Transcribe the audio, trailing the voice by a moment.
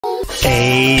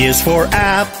A is for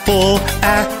apple,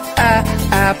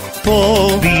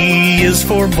 apple. B is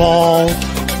for ball,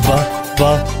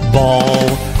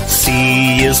 ball.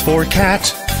 C is for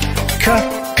cat,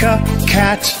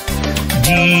 cat.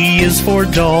 D is for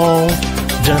doll,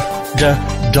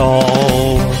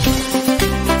 doll.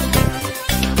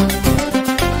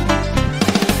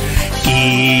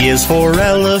 E is for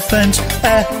elephant,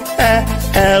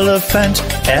 elephant.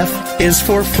 F is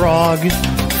for frog,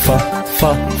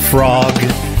 frog.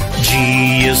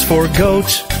 G is for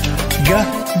goat,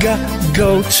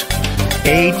 goat.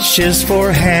 H is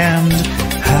for hand,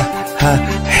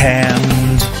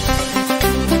 hand.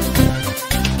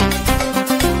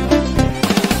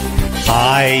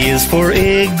 I is for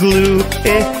igloo,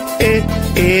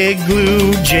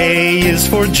 igloo. J is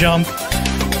for jump,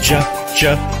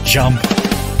 jump.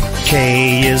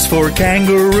 K is for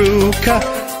kangaroo,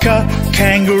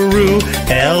 kangaroo.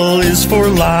 L is for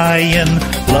lion,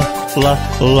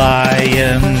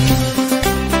 lion.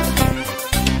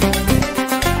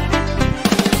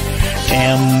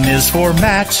 M is for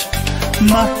mat,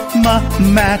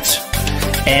 mat.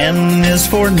 N is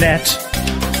for net,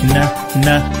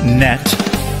 net.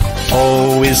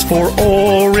 O is for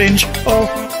orange,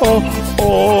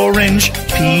 orange.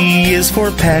 P is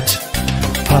for pet,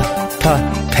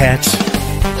 pet.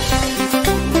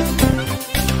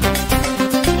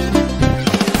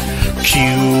 Q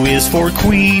is for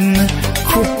queen,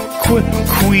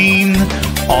 queen.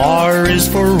 R is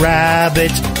for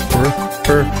rabbit,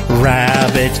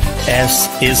 rabbit. S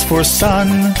is for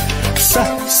sun,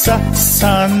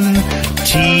 sun.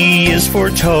 T is for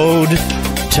toad,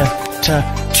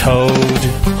 toad.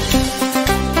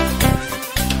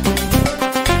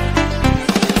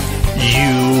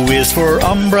 U is for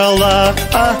umbrella,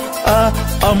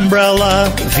 umbrella.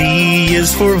 V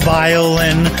is for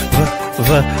violin,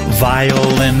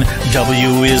 violin.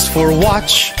 W is for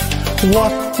watch,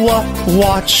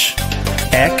 watch.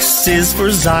 X is for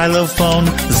xylophone,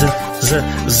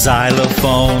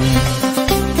 xylophone.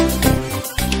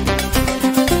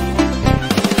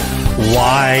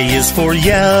 Y is for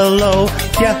yellow,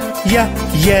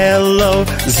 yellow.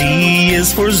 Z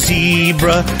is for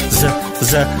zebra,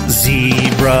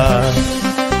 zebra.